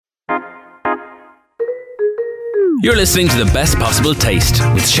You're listening to The Best Possible Taste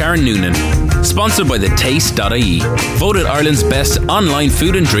with Sharon Noonan. Sponsored by thetaste.ie. Voted Ireland's best online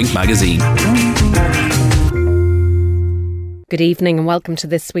food and drink magazine. Good evening and welcome to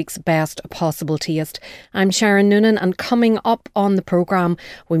this week's Best Possible Taste. I'm Sharon Noonan, and coming up on the programme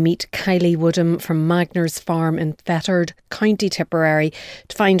we meet Kylie Woodham from Magners Farm in Fethard, County Tipperary,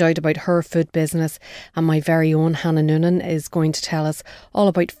 to find out about her food business, and my very own Hannah Noonan is going to tell us all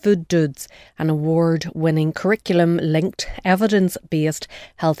about Food Duds, an award-winning curriculum-linked, evidence-based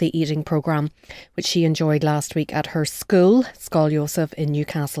healthy eating programme which she enjoyed last week at her school, Scáil Joseph in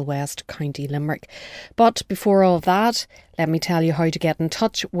Newcastle West, County Limerick. But before all of that, let me tell you how to get in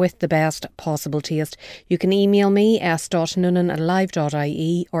touch with The Best Possible Taste. You can email me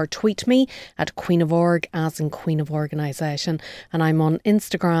s.noonan@live.ie or tweet me at Queen of Org, as in Queen of Organisation, and I'm on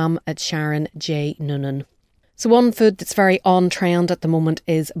Instagram at Sharon J. Noonan. So one food that's very on trend at the moment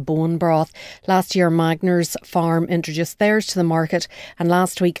is bone broth. Last year Magners Farm introduced theirs to the market, and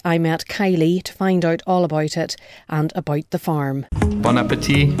last week I met Kylie to find out all about it and about the farm. Bon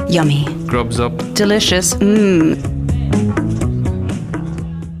appetit. Yummy. Grubs up. Delicious.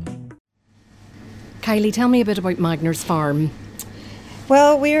 Kylie, tell me a bit about Magners Farm.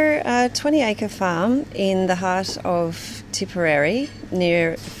 Well, we're a 20-acre farm in the heart of Tipperary,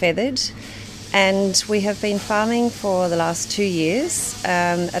 near Fethard, and we have been farming for the last 2 years.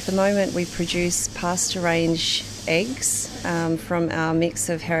 At the moment we produce pasture-range eggs from our mix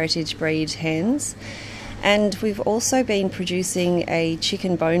of heritage breed hens, and we've also been producing a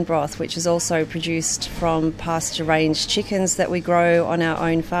chicken bone broth, which is also produced from pasture-range chickens that we grow on our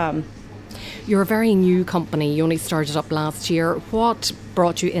own farm. You're a very new company. You only started up last year. What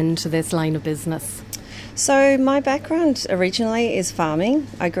brought you into this line of business? So my background originally is farming.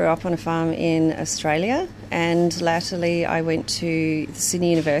 I grew up on a farm in Australia, and latterly I went to Sydney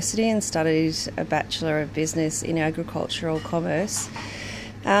University and studied a Bachelor of Business in Agricultural Commerce.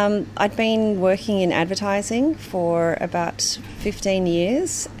 I'd been working in advertising for about 15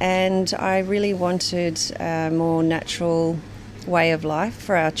 years, and I really wanted a more natural way of life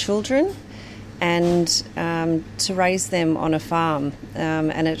for our children, and to raise them on a farm,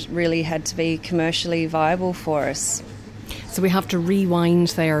 and it really had to be commercially viable for us. So we have to rewind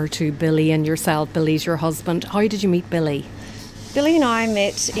there to Billy and yourself. Billy's your husband. How did you meet Billy? Billy and I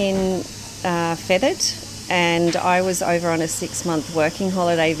met in Fethard, and I was over on a 6-month working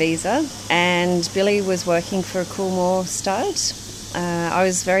holiday visa, and Billy was working for Coolmore Stud. I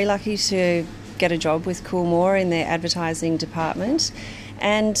was very lucky to get a job with Coolmore in their advertising department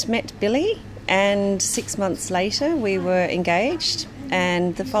and met Billy. And 6 months later we were engaged,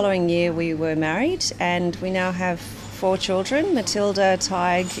 and the following year we were married, and we now have 4 children, Matilda,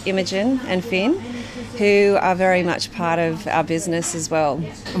 Tig, Imogen and Finn, who are very much part of our business as well.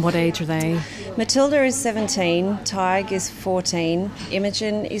 And what age are they? Matilda is 17, Tig is 14,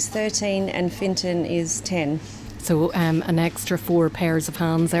 Imogen is 13 and Finton is 10. So an extra 4 pairs of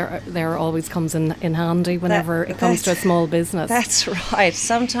hands there always comes in handy whenever it comes to a small business. That's right.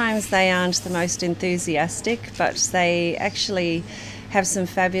 Sometimes they aren't the most enthusiastic, but they actually have some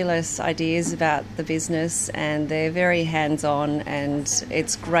fabulous ideas about the business, and they're very hands-on, and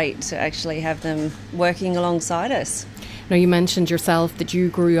it's great to actually have them working alongside us. Now, you mentioned yourself that you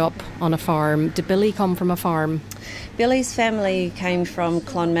grew up on a farm. Did Billy come from a farm? Billy's family came from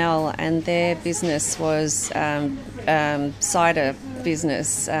Clonmel, and their business was cider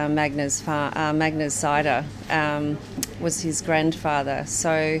business. Magners Cider was his grandfather.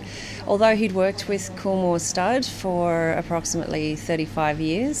 So although he'd worked with Coolmore Stud for approximately 35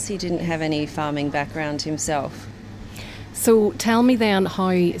 years, he didn't have any farming background himself. So tell me then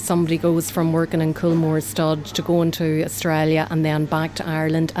how somebody goes from working in Coolmore Stud to going to Australia and then back to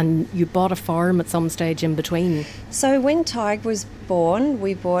Ireland, and you bought a farm at some stage in between. So when Tig was born,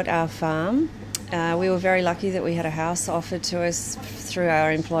 we bought our farm. We were very lucky that we had a house offered to us through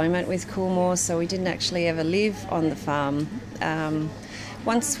our employment with Coolmore, so we didn't actually ever live on the farm.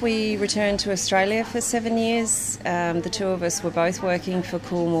 Once we returned to Australia for 7 years, the two of us were both working for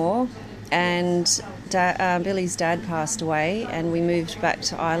Coolmore, and Billy's dad passed away, and we moved back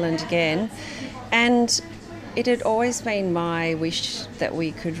to Ireland again. And it had always been my wish that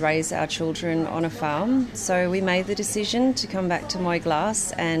we could raise our children on a farm, so we made the decision to come back to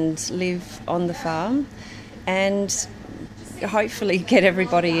Moyglass and live on the farm and hopefully get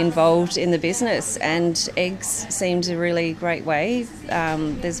everybody involved in the business. And eggs seemed a really great way.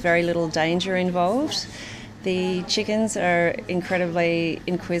 There's very little danger involved. The chickens are incredibly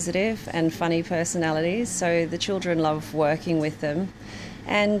inquisitive and funny personalities, so the children love working with them.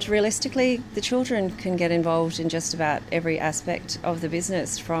 And realistically, the children can get involved in just about every aspect of the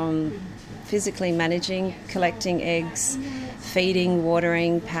business, from physically managing, collecting eggs, feeding,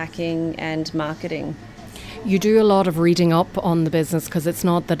 watering, packing and marketing. You do a lot of reading up on the business, because it's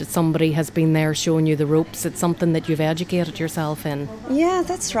not that somebody has been there showing you the ropes, it's something that you've educated yourself in. Yeah,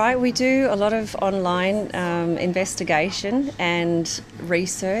 that's right. We do a lot of online investigation and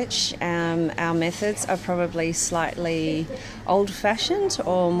research. Our methods are probably slightly old-fashioned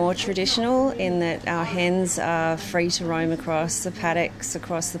or more traditional, in that our hens are free to roam across the paddocks,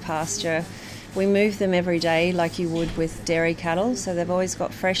 across the pasture. We move them every day like you would with dairy cattle, so they've always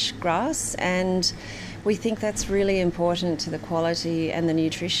got fresh grass, and we think that's really important to the quality and the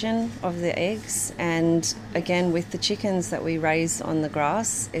nutrition of the eggs. And again, with the chickens that we raise on the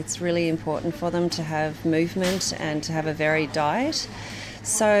grass, it's really important for them to have movement and to have a varied diet.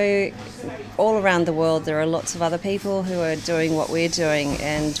 So all around the world there are lots of other people who are doing what we're doing,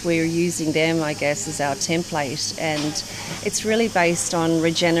 and we're using them, I guess, as our template. And it's really based on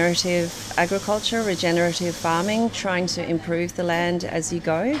regenerative agriculture, regenerative farming, trying to improve the land as you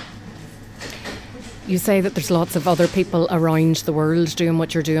go. You say that there's lots of other people around the world doing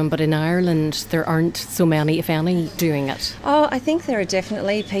what you're doing, but in Ireland there aren't so many, if any, doing it. Oh, I think there are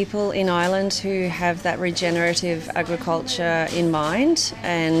definitely people in Ireland who have that regenerative agriculture in mind,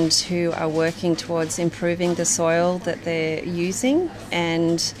 and who are working towards improving the soil that they're using.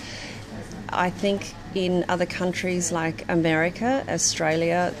 And I think in other countries like America,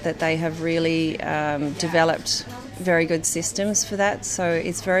 Australia, that they have really developed very good systems for that. So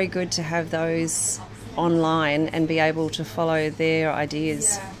it's very good to have those online and be able to follow their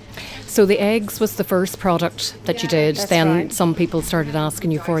ideas. So the eggs was the first product that you did. That's then right. Some people started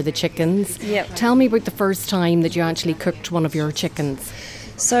asking you for the chickens. Yep. Tell me about the first time that you actually cooked one of your chickens.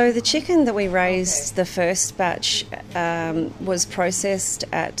 So the chicken that we raised, the first batch, was processed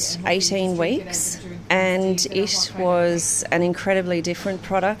at 18 weeks, and it was an incredibly different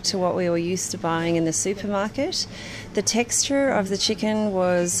product to what we were used to buying in the supermarket. The texture of the chicken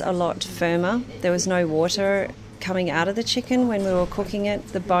was a lot firmer. There was no water coming out of the chicken when we were cooking it.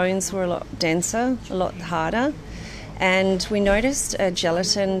 The bones were a lot denser, a lot harder. And we noticed a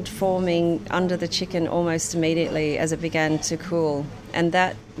gelatin forming under the chicken almost immediately as it began to cool. And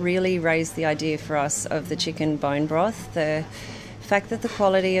that really raised the idea for us of the chicken bone broth. The fact that the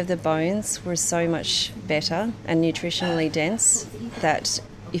quality of the bones were so much better and nutritionally dense, that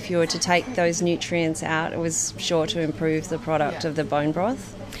if you were to take those nutrients out, it was sure to improve the product of the bone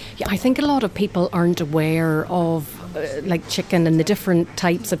broth. Yeah, I think a lot of people aren't aware of like chicken, and the different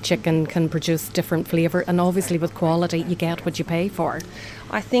types of chicken can produce different flavour, and obviously with quality you get what you pay for.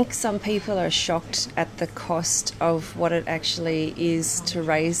 I think some people are shocked at the cost of what it actually is to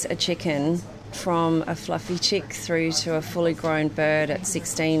raise a chicken from a fluffy chick through to a fully grown bird at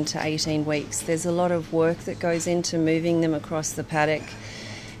 16 to 18 weeks. There's a lot of work that goes into moving them across the paddock,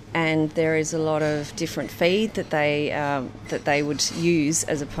 and there is a lot of different feed that they would use,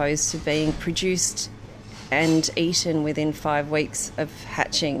 as opposed to being produced and eaten within 5 weeks of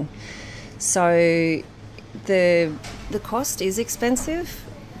hatching. So the cost is expensive,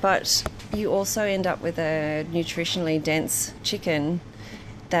 but you also end up with a nutritionally dense chicken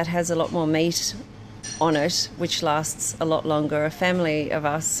that has a lot more meat on it, which lasts a lot longer. A family of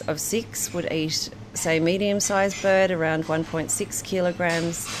us of 6 would eat, say, a medium-sized bird, around 1.6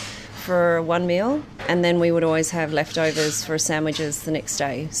 kilograms for one meal, and then we would always have leftovers for sandwiches the next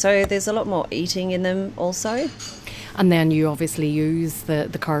day. So there's a lot more eating in them also. And then you obviously use the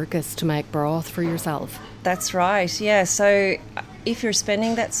carcass to make broth for yourself. That's right, yeah. So if you're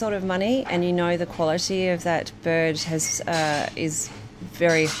spending that sort of money and you know the quality of that bird is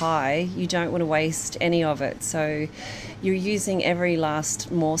very high, you don't want to waste any of it. So you're using every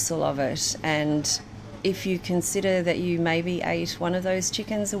last morsel of it. And if you consider that you maybe ate one of those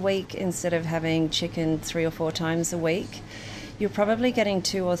chickens a week instead of having chicken 3 or 4 times a week, you're probably getting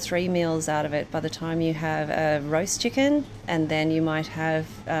 2 or 3 meals out of it by the time you have a roast chicken, and then you might have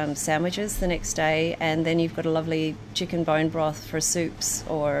sandwiches the next day, and then you've got a lovely chicken bone broth for soups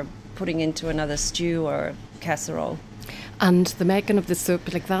or putting into another stew or casserole. And the making of the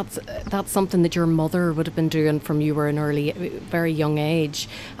soup, like that's something that your mother would have been doing from you were an very young age.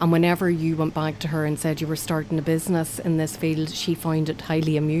 And whenever you went back to her and said you were starting a business in this field, she found it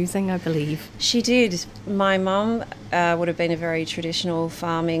highly amusing, I believe. She did. My mum would have been a very traditional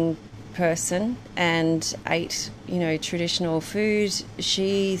farming person and ate, traditional food.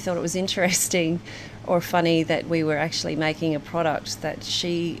 She thought it was interesting or funny that we were actually making a product that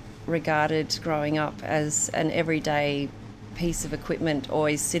she regarded growing up as an everyday piece of equipment,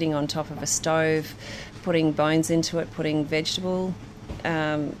 always sitting on top of a stove, putting bones into it, putting vegetable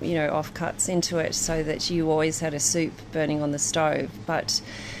offcuts into it so that you always had a soup burning on the stove. But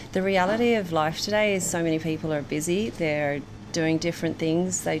the reality of life today is so many people are busy. They're doing different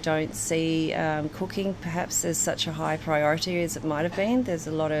things. They don't see cooking perhaps as such a high priority as it might have been. There's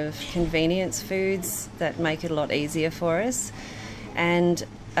a lot of convenience foods that make it a lot easier for us. And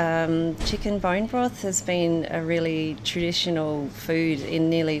chicken bone broth has been a really traditional food in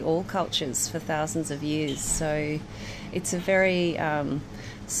nearly all cultures for thousands of years. So it's a very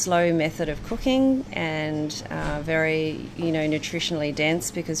slow method of cooking and very, nutritionally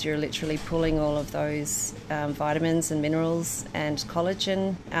dense, because you're literally pulling all of those vitamins and minerals and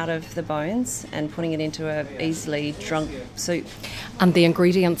collagen out of the bones and putting it into a easily drunk soup. And the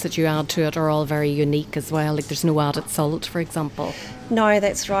ingredients that you add to it are all very unique as well. Like there's no added salt, for example. No,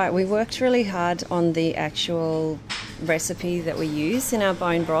 that's right. We worked really hard on the actual recipe that we use in our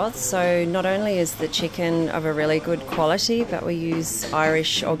bone broth. So not only is the chicken of a really good quality, but we use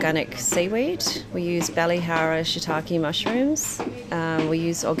Irish organic seaweed. We use Ballyhara shiitake mushrooms. We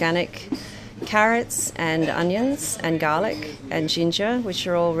use organic carrots and onions and garlic and ginger, which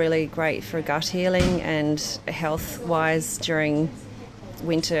are all really great for gut healing and health-wise during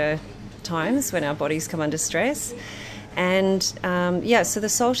winter times when our bodies come under stress. And so the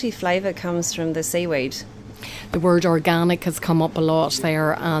salty flavour comes from the seaweed. The word organic has come up a lot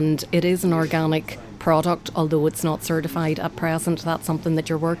there, and it is an organic product, although it's not certified at present. That's something that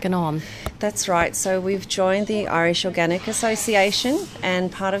you're working on. That's right. So we've joined the Irish Organic Association,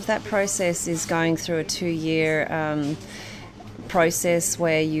 and part of that process is going through a 2-year process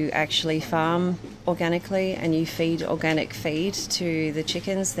where you actually farm organically and you feed organic feed to the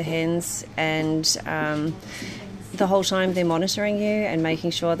chickens, the hens, and the whole time they're monitoring you and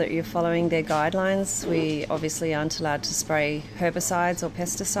making sure that you're following their guidelines. We obviously aren't allowed to spray herbicides or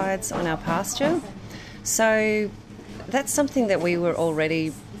pesticides on our pasture. So that's something that we were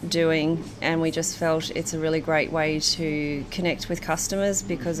already doing, and we just felt it's a really great way to connect with customers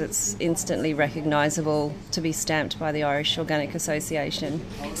because it's instantly recognisable to be stamped by the Irish Organic Association.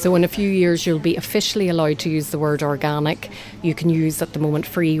 So in a few years you'll be officially allowed to use the word organic. You can use at the moment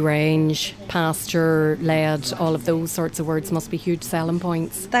free range, pasture, led, all of those sorts of words must be huge selling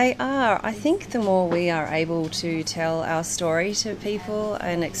points. They are. I think the more we are able to tell our story to people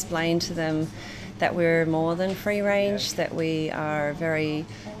and explain to them that we're more than free range, that we are very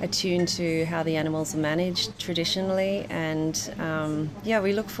attuned to how the animals are managed traditionally, and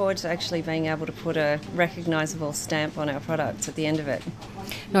we look forward to actually being able to put a recognisable stamp on our products at the end of it.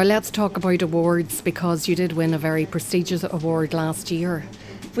 Now let's talk about awards, because you did win a very prestigious award last year.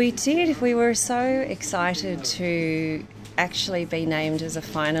 We did. We were so excited to actually be named as a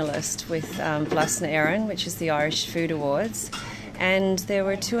finalist with Blas na Éireann, which is the Irish Food Awards. And there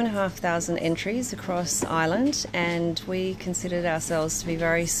were 2,500 entries across Ireland, and we considered ourselves to be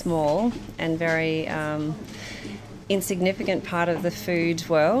very small and very insignificant part of the food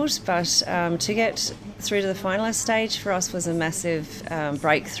world. But to get through to the finalist stage for us was a massive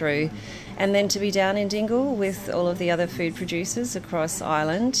breakthrough. And then to be down in Dingle with all of the other food producers across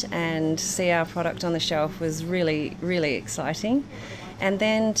Ireland and see our product on the shelf was really, really exciting. And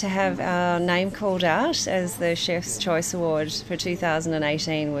then to have our name called out as the Chef's Choice Award for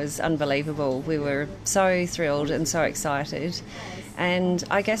 2018 was unbelievable. We were so thrilled and so excited. And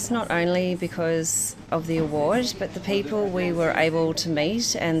I guess not only because of the award, but the people we were able to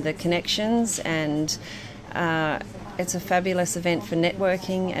meet and the connections, and it's a fabulous event for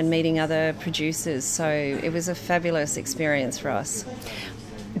networking and meeting other producers. So it was a fabulous experience for us.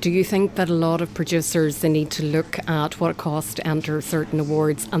 Do you think that a lot of producers, they need to look at what it costs to enter certain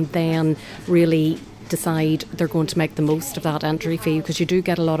awards and then really decide they're going to make the most of that entry fee? Because you do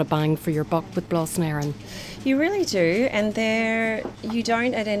get a lot of bang for your buck with Blas na Éireann. You really do, and you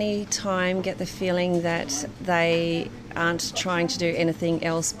don't at any time get the feeling that they aren't trying to do anything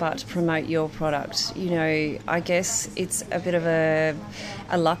else but promote your product. You know, I guess it's a bit of a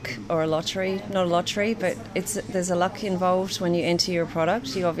luck or a lottery, not a lottery, but there's a luck involved when you enter your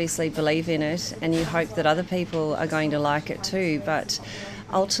product. You obviously believe in it and you hope that other people are going to like it too, but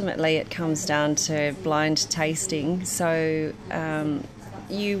ultimately it comes down to blind tasting. So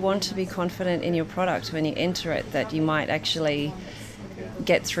you want to be confident in your product when you enter it, that you might actually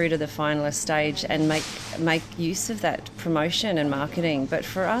get through to the finalist stage and make use of that promotion and marketing. But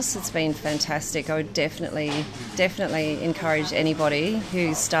for us, it's been fantastic. I would definitely encourage anybody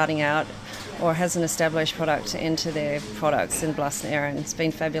who's starting out or has an established product to enter their products in Bluss and Erin. It's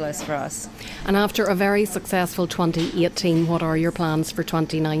been fabulous for us. And after a very successful 2018, what are your plans for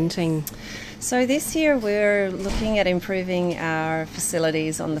 2019? So this year we're looking at improving our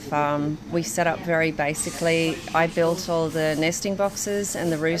facilities on the farm. We set up very basically. I built all the nesting boxes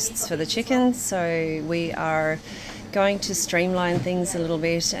and the roosts for the chickens, so we are going to streamline things a little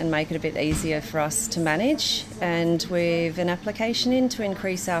bit and make it a bit easier for us to manage. And we've an application in to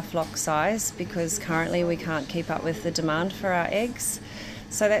increase our flock size because currently we can't keep up with the demand for our eggs.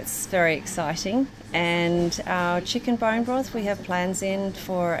 So that's very exciting. And our chicken bone broth, we have plans in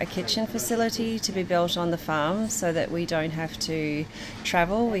for a kitchen facility to be built on the farm so that we don't have to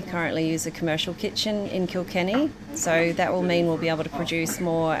travel. We currently use a commercial kitchen in Kilkenny, so that will mean we'll be able to produce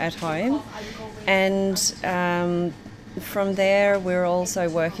more at home. And from there, we're also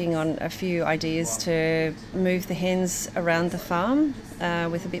working on a few ideas to move the hens around the farm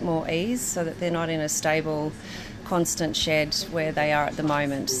with a bit more ease so that they're not in a stable constant shed where they are at the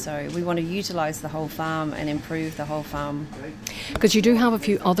moment. So we want to utilise the whole farm and improve the whole farm. Because you do have a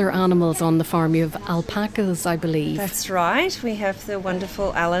few other animals on the farm. You have alpacas, I believe. That's right. We have the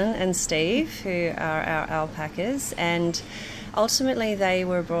wonderful Alan and Steve, who are our alpacas, and ultimately they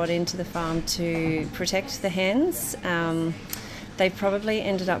were brought into the farm to protect the hens. They probably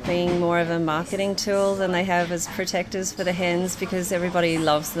ended up being more of a marketing tool than they have as protectors for the hens because everybody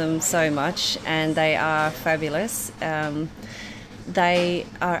loves them so much and they are fabulous. They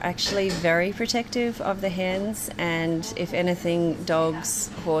are actually very protective of the hens, and if anything, dogs,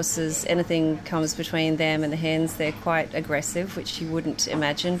 horses, anything comes between them and the hens, they're quite aggressive, which you wouldn't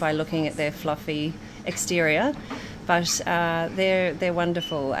imagine by looking at their fluffy exterior. But they're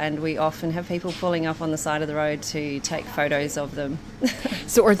wonderful, and we often have people pulling up on the side of the road to take photos of them.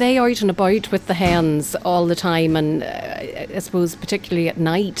 So are they out and about with the hens all the time? And I suppose particularly at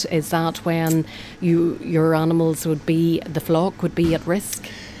night, is that when your animals would be, the flock would be at risk?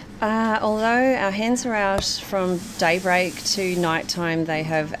 Although our hens are out from daybreak to nighttime, they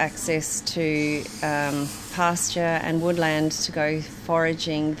have access to pasture and woodland to go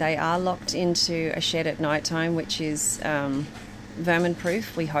foraging. They are locked into a shed at nighttime, which is vermin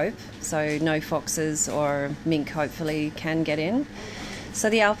proof, we hope, so no foxes or mink hopefully can get in. So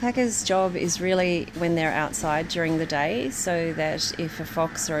the alpaca's job is really when they're outside during the day, so that if a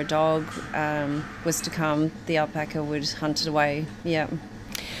fox or a dog was to come, the alpaca would hunt it away. Yeah.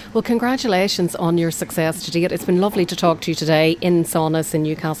 Well, congratulations on your success to date. It's been lovely to talk to you today in Saunas in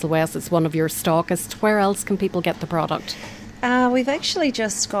Newcastle West. It's one of your stockists. Where else can people get the product? We've actually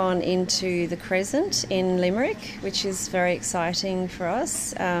just gone into the Crescent in Limerick, which is very exciting for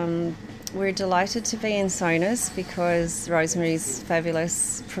us. We're delighted to be in Saunas because Rosemary's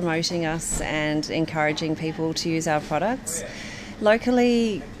fabulous promoting us and encouraging people to use our products.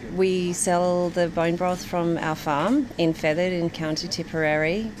 Locally, we sell the bone broth from our farm in Feathered in County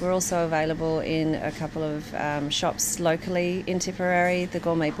Tipperary. We're also available in a couple of shops locally in Tipperary, the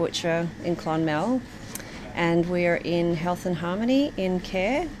Gourmet Butcher in Clonmel, and we're in Health and Harmony in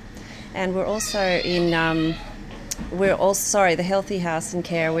Care, and we're also in the Healthy House in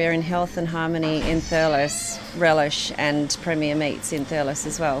Care. We're in Health and Harmony in Thurles, Relish and Premier Meats in Thurles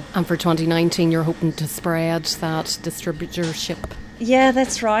as well. And for 2019 you're hoping to spread that distributorship? Yeah,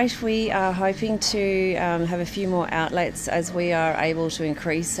 that's right. We are hoping to have a few more outlets as we are able to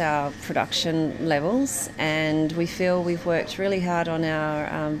increase our production levels, and we feel we've worked really hard on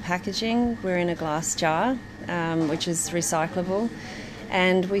our packaging. We're in a glass jar, which is recyclable,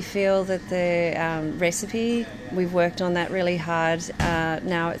 and we feel that the recipe, we've worked on that really hard.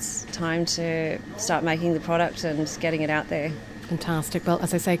 Now it's time to start making the product and getting it out there. Fantastic. Well,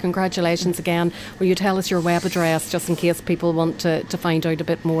 as I say, congratulations again. Will you tell us your web address just in case people want to find out a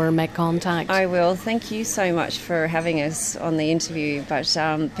bit more and make contact? I will. Thank you so much for having us on the interview. But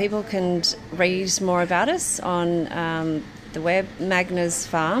people can read more about us on the web,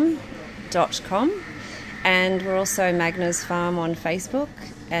 magnusfarm.com. And we're also Magnus Farm on Facebook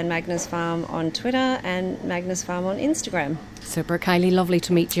and Magnus Farm on Twitter and Magnus Farm on Instagram. Super. Kylie, lovely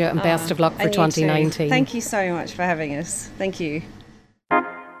to meet you and best of luck for 2019. Thank you so much for having us. Thank you.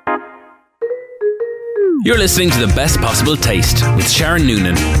 You're listening to The Best Possible Taste with Sharon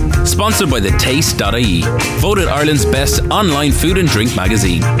Noonan. Sponsored by the Taste.ie, voted Ireland's best online food and drink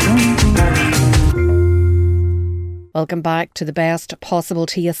magazine. Welcome back to The Best Possible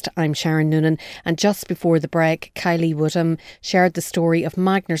Taste. I'm Sharon Noonan, and just before the break, Kylie Woodham shared the story of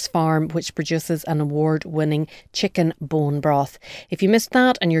Magners Farm, which produces an award-winning chicken bone broth. If you missed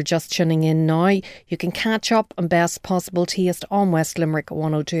that and you're just tuning in now, you can catch up on Best Possible Taste on West Limerick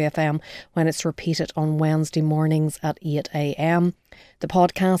 102 FM when it's repeated on Wednesday mornings at 8 a.m. The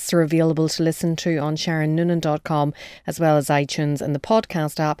podcasts are available to listen to on SharonNoonan.com as well as iTunes and the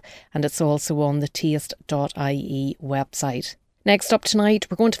podcast app, and it's also on the taste.ie website. Next up tonight,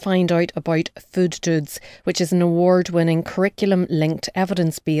 we're going to find out about Food Dudes, which is an award-winning curriculum-linked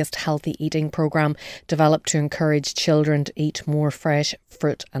evidence-based healthy eating programme developed to encourage children to eat more fresh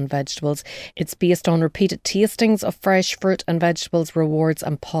fruit and vegetables. It's based on repeated tastings of fresh fruit and vegetables, rewards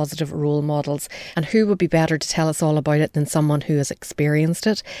and positive role models. And who would be better to tell us all about it than someone who has experienced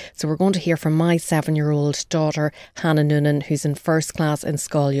it? So we're going to hear from my 7-year-old daughter, Hannah Noonan, who's in first class in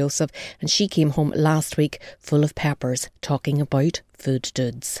Scáil Joseph, and she came home last week full of peppers, talking about Food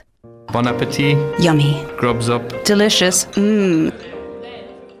Dudes. Bon appetit. Yummy. Grubs up. Delicious.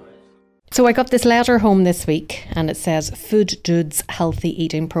 So I got this letter home this week and it says Food Dudes Healthy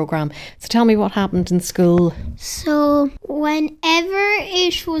Eating Programme. So tell me what happened in school. So whenever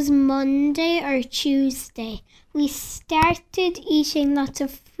it was Monday or Tuesday, we started eating lots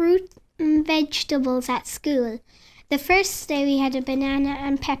of fruit and vegetables at school. The first day we had a banana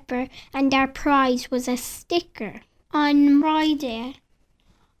and pepper, and our prize was a sticker. On Friday,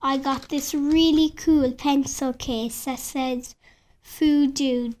 I got this really cool pencil case that says Food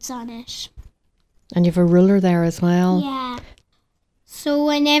Dudes on it. And you have a ruler there as well. Yeah. So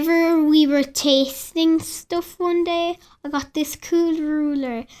whenever we were tasting stuff one day, I got this cool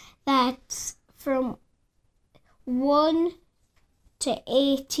ruler that's from 1 to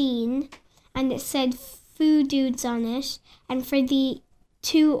 18, and it said Food Dudes on it. And for the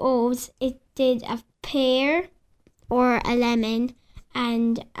 2 O's, it did a pear or a lemon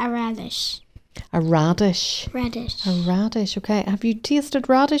and a radish. A radish. Radish. A radish, okay. Have you tasted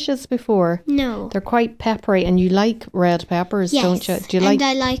radishes before? No. They're quite peppery, and you like red peppers, Yes, don't you? Do you and like?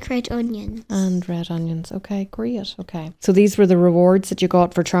 I like red onions. And red onions. Okay, great. Okay. So these were the rewards that you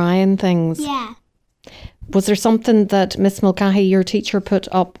got for trying things. Yeah. Was there something that Miss Mulcahy, your teacher, put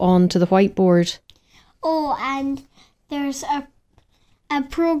up onto the whiteboard? Oh, and there's a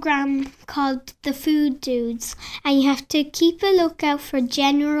program called the Food Dudes, and you have to keep a lookout for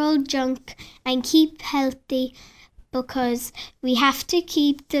general junk and keep healthy, because we have to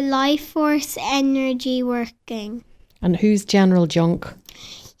keep the life force energy working. And who's General Junk?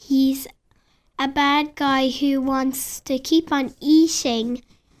 He's a bad guy who wants to keep on eating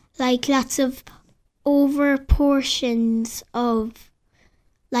like lots of over portions of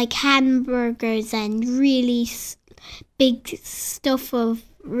like hamburgers and really big stuff of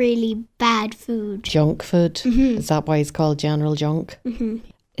really bad food. Junk food. Mm-hmm. Is that why he's called General Junk? Mm-hmm.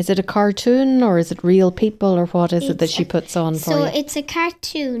 Is it a cartoon or is it real people, or what is it that she puts on for you? So it's a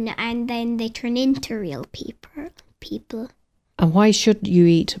cartoon and then they turn into real people. And why should you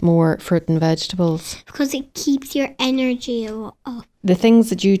eat more fruit and vegetables? Because it keeps your energy up. The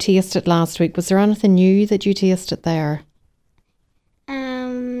things that you tasted last week, was there anything new that you tasted there?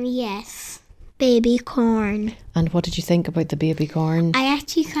 Yes. Baby corn. And what did you think about the baby corn? I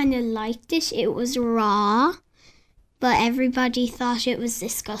actually kind of liked it. It was raw, but everybody thought it was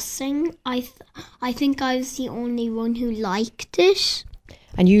disgusting. I think I was the only one who liked it.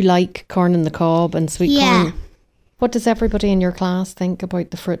 And you like corn on the cob and sweet Yeah. corn? What does everybody in your class think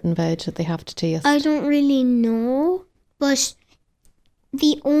about the fruit and veg that they have to taste? I don't really know, but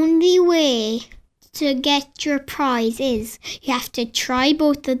the only way to get your prize is you have to try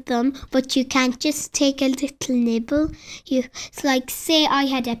both of them, but you can't just take a little nibble. It's like, say I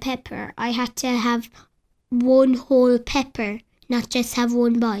had a pepper, I had to have one whole pepper, not just have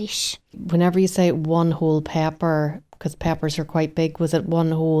one bite. Whenever you say one whole pepper, because peppers are quite big, was it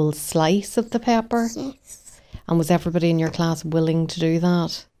one whole slice of the pepper? Yes. And was everybody in your class willing to do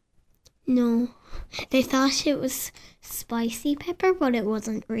that? No. They thought it was spicy pepper, but it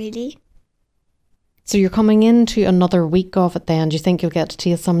wasn't really. So you're coming into another week of it then. Do you think you'll get to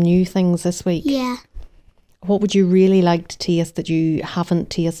taste some new things this week? Yeah. What would you really like to taste that you haven't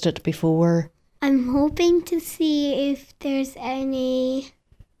tasted before? I'm hoping to see if there's any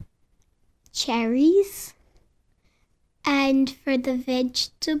cherries. And for the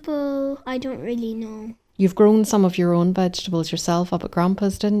vegetable, I don't really know. You've grown some of your own vegetables yourself up at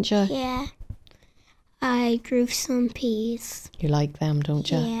Grandpa's, didn't you? Yeah. I grew some peas. You like them, don't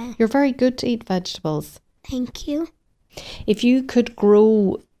you? Yeah. You're very good to eat vegetables. Thank you. If you could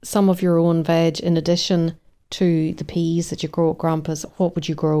grow some of your own veg in addition to the peas that you grow at Grandpa's, what would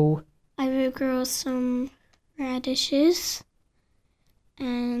you grow? I would grow some radishes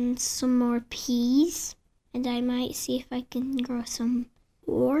and some more peas. And I might see if I can grow some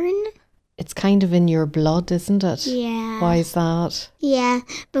corn. It's kind of in your blood, isn't it? Yeah. Why is that? Yeah,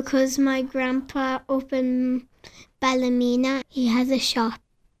 because my grandpa up in Ballymena, he has a shop.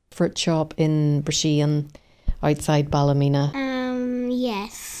 Fruit shop in Brishean, outside Ballymena.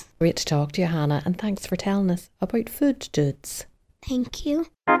 Great to talk to you, Hannah, and thanks for telling us about Food Dudes. Thank you.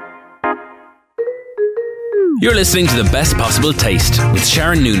 You're listening to The Best Possible Taste with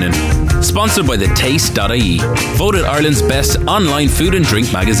Sharon Noonan. Sponsored by thetaste.ie. Voted Ireland's best online food and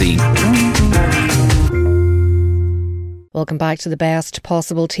drink magazine. Welcome back to The Best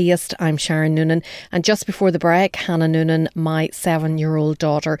Possible Taste. I'm Sharon Noonan, and just before the break, Hannah Noonan, my 7-year-old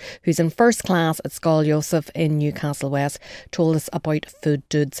daughter, who's in first class at Scoil Joseph in Newcastle West, told us about Food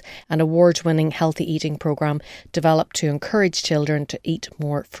Dudes, an award-winning healthy eating programme developed to encourage children to eat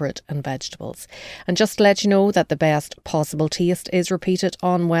more fruit and vegetables. And just to let you know that The Best Possible Taste is repeated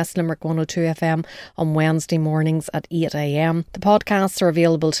on West Limerick 102 FM on Wednesday mornings at 8 a.m. The podcasts are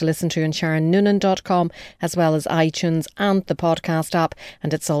available to listen to on SharonNoonan.com as well as iTunes and the podcast app,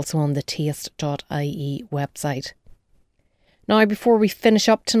 and it's also on the taste.ie website. Now, before we finish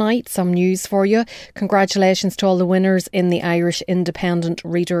up tonight, some news for you. Congratulations to all the winners in the Irish Independent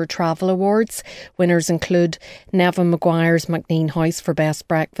Reader Travel Awards. Winners include Nevin Maguire's Maclean House for Best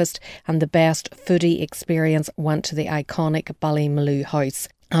Breakfast, and the Best Foodie Experience went to the iconic Ballymaloe House.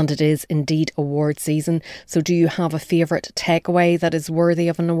 And it is indeed award season. So do you have a favourite takeaway that is worthy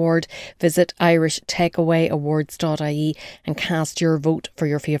of an award? Visit irishtakeawayawards.ie and cast your vote for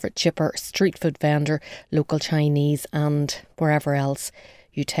your favourite chipper, street food vendor, local Chinese and wherever else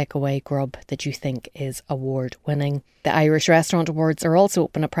you take away grub that you think is award winning. The Irish Restaurant Awards are also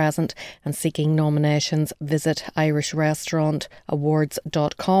open at present, and seeking nominations, visit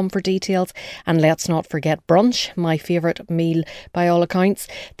irishrestaurantawards.com for details. And let's not forget brunch, my favourite meal by all accounts.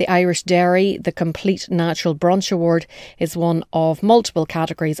 The Irish Dairy, the Complete Natural Brunch Award, is one of multiple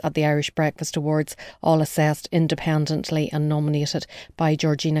categories at the Irish Breakfast Awards, all assessed independently and nominated by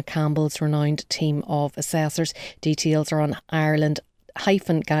Georgina Campbell's renowned team of assessors. Details are on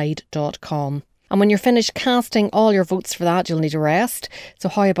ireland-guide.com. And when you're finished casting all your votes for that, you'll need a rest. So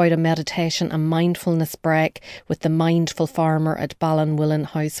how about a meditation and mindfulness break with the Mindful Farmer at Ballinwillen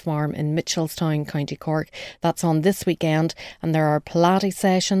House Farm in Mitchelstown, County Cork? That's on this weekend, and there are Pilates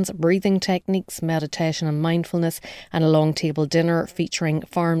sessions, breathing techniques, meditation and mindfulness, and a long table dinner featuring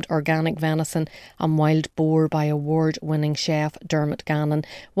farmed organic venison and wild boar by award-winning chef Dermot Gannon.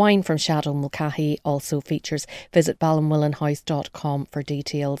 Wine from Chateau Mulcahy also features. Visit ballinwillenhouse.com for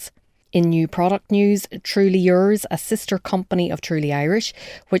details. In new product news, Truly Yours, a sister company of Truly Irish,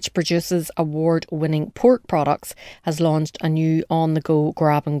 which produces award-winning pork products, has launched a new on-the-go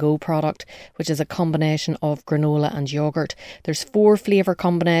grab-and-go product, which is a combination of granola and yoghurt. There's 4 flavour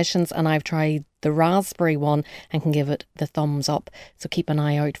combinations, and I've tried the raspberry one and can give it the thumbs up. So keep an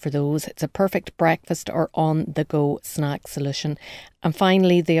eye out for those. It's a perfect breakfast or on-the-go snack solution. And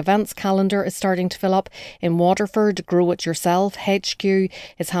finally, the events calendar is starting to fill up. In Waterford, Grow It Yourself HQ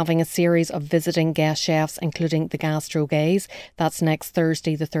is having a series of visiting guest chefs, including the Gastro Gaze. That's next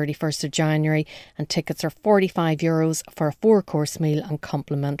Thursday, the 31st of January, and tickets are €45 for a 4-course meal and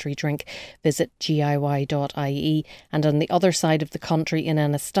complimentary drink. Visit giy.ie. And on the other side of the country, in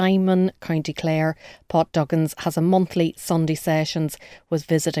Ennistimon, County Clare, Pot Duggins has a monthly Sunday sessions with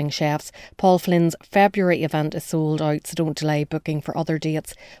visiting chefs. Paul Flynn's February event is sold out, so don't delay booking for other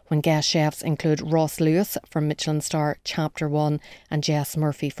dates, when guest chefs include Ross Lewis from Michelin Star Chapter 1 and Jess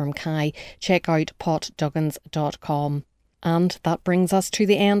Murphy from Kai. Check out potduggins.com. And that brings us to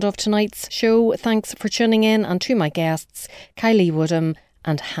the end of tonight's show. Thanks for tuning in, and to my guests, Kylie Woodham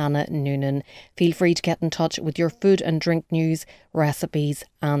and Hannah Noonan. Feel free to get in touch with your food and drink news, recipes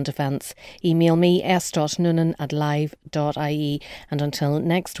and events. Email me s.noonan@live.ie. And until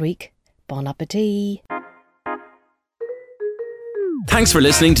next week, bon appétit. Thanks for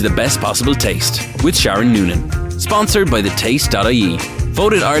listening to The Best Possible Taste with Sharon Noonan. Sponsored by thetaste.ie.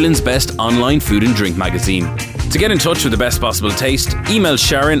 Voted Ireland's best online food and drink magazine. To get in touch with The Best Possible Taste, email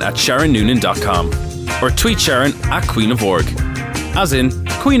Sharon at SharonNoonan.com or tweet Sharon at Queen of Org, as in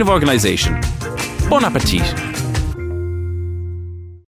Queen of Organisation. Bon appetit.